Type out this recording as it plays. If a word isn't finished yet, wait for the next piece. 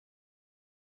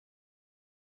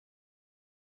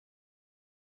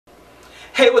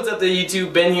Hey, what's up there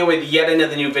YouTube? Ben here with yet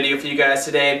another new video for you guys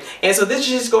today. And so this is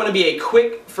just going to be a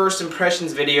quick first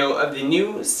impressions video of the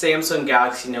new Samsung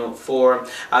Galaxy Note 4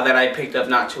 that I picked up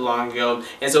not too long ago.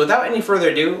 And so without any further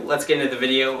ado, let's get into the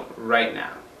video right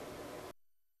now.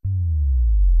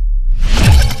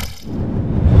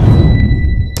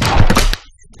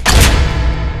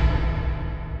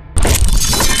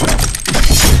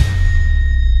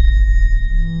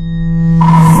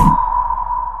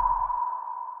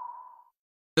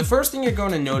 The first thing you're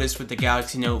going to notice with the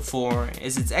Galaxy Note 4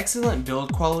 is its excellent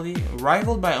build quality,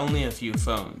 rivaled by only a few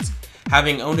phones.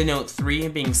 Having owned a Note 3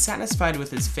 and being satisfied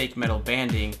with its fake metal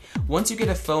banding, once you get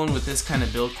a phone with this kind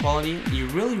of build quality, you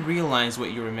really realize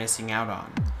what you were missing out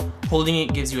on. Holding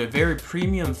it gives you a very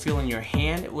premium feel in your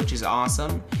hand, which is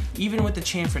awesome. Even with the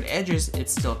chamfered edges,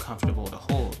 it's still comfortable to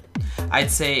hold.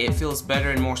 I'd say it feels better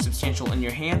and more substantial in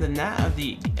your hand than that of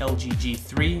the LG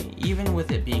G3, even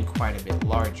with it being quite a bit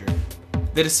larger.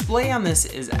 The display on this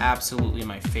is absolutely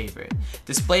my favorite.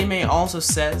 DisplayMate also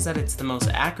says that it's the most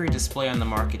accurate display on the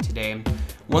market today.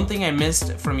 One thing I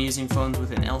missed from using phones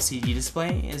with an LCD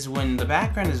display is when the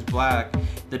background is black,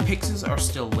 the pixels are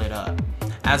still lit up.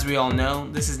 As we all know,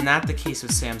 this is not the case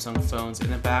with Samsung phones, and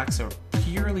the backs are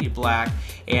purely black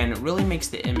and it really makes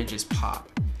the images pop.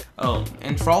 Oh,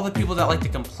 and for all the people that like to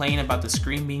complain about the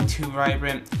screen being too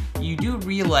vibrant, you do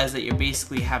realize that you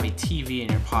basically have a TV in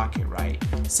your pocket, right?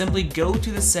 Simply go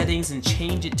to the settings and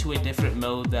change it to a different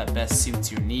mode that best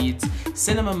suits your needs.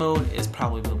 Cinema mode is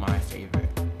probably my favorite.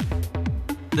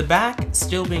 The back,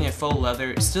 still being a faux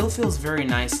leather, still feels very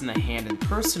nice in the hand, and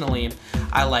personally,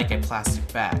 I like a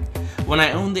plastic back. When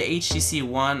I owned the HTC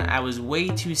One, I was way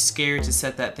too scared to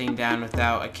set that thing down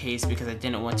without a case because I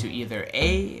didn't want to either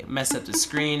A, mess up the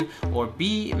screen, or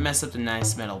B, mess up the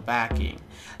nice metal backing.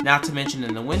 Not to mention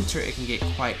in the winter it can get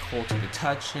quite cold to the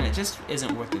touch, and it just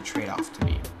isn't worth the trade-off to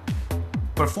me.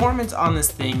 Performance on this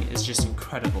thing is just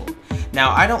incredible.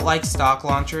 Now, I don't like stock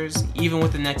launchers. Even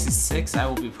with the Nexus 6, I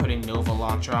will be putting Nova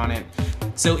Launcher on it.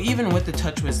 So even with the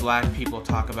TouchWiz lag people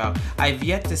talk about, I've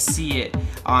yet to see it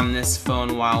on this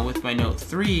phone, while with my Note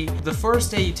 3, the first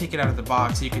day you take it out of the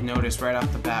box, you can notice right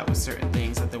off the bat with certain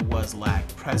things that there was lag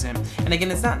present. And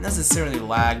again, it's not necessarily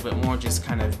lag, but more just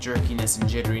kind of jerkiness and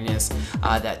jitteriness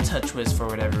that TouchWiz for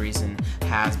whatever reason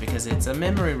has, because it's a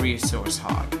memory resource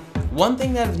hog. One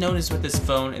thing that I've noticed with this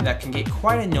phone that can get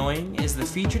quite annoying is the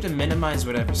feature to minimize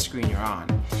whatever screen you're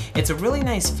on. It's a really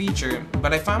nice feature,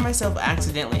 but I find myself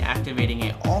accidentally activating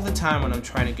it all the time when I'm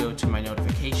trying to go to my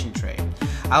notification tray.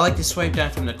 I like to swipe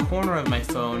down from the corner of my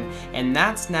phone, and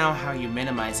that's now how you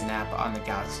minimize an app on the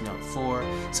Galaxy Note 4,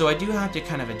 so I do have to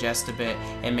kind of adjust a bit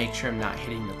and make sure I'm not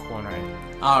hitting the corner.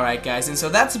 Alright guys, and so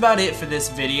that's about it for this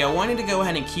video. I wanted to go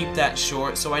ahead and keep that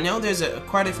short, so I know there's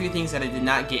quite a few things that I did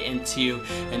not get into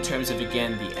in terms of,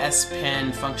 again, the S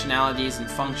Pen functionalities and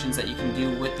functions that you can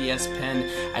do with the S Pen.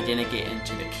 I didn't get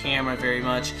into the camera very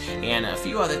much, and a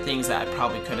few other things that I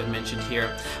probably could have mentioned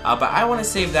here, but I want to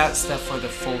save that stuff for the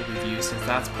full review, since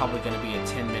that's probably going to be a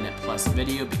 10-minute plus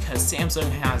video, because Samsung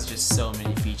has just so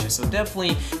many features. So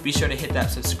definitely be sure to hit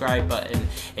that subscribe button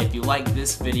if you like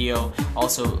this video.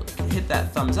 Also hit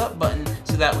that thumbs up button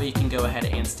so that way you can go ahead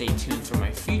and stay tuned for my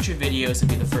future videos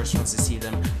and be the first ones to see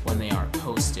them when they are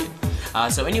posted.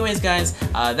 So anyways guys,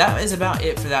 that is about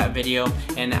it for that video,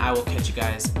 and I will catch you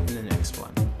guys in the next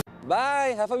one.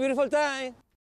 Bye! Have a beautiful time!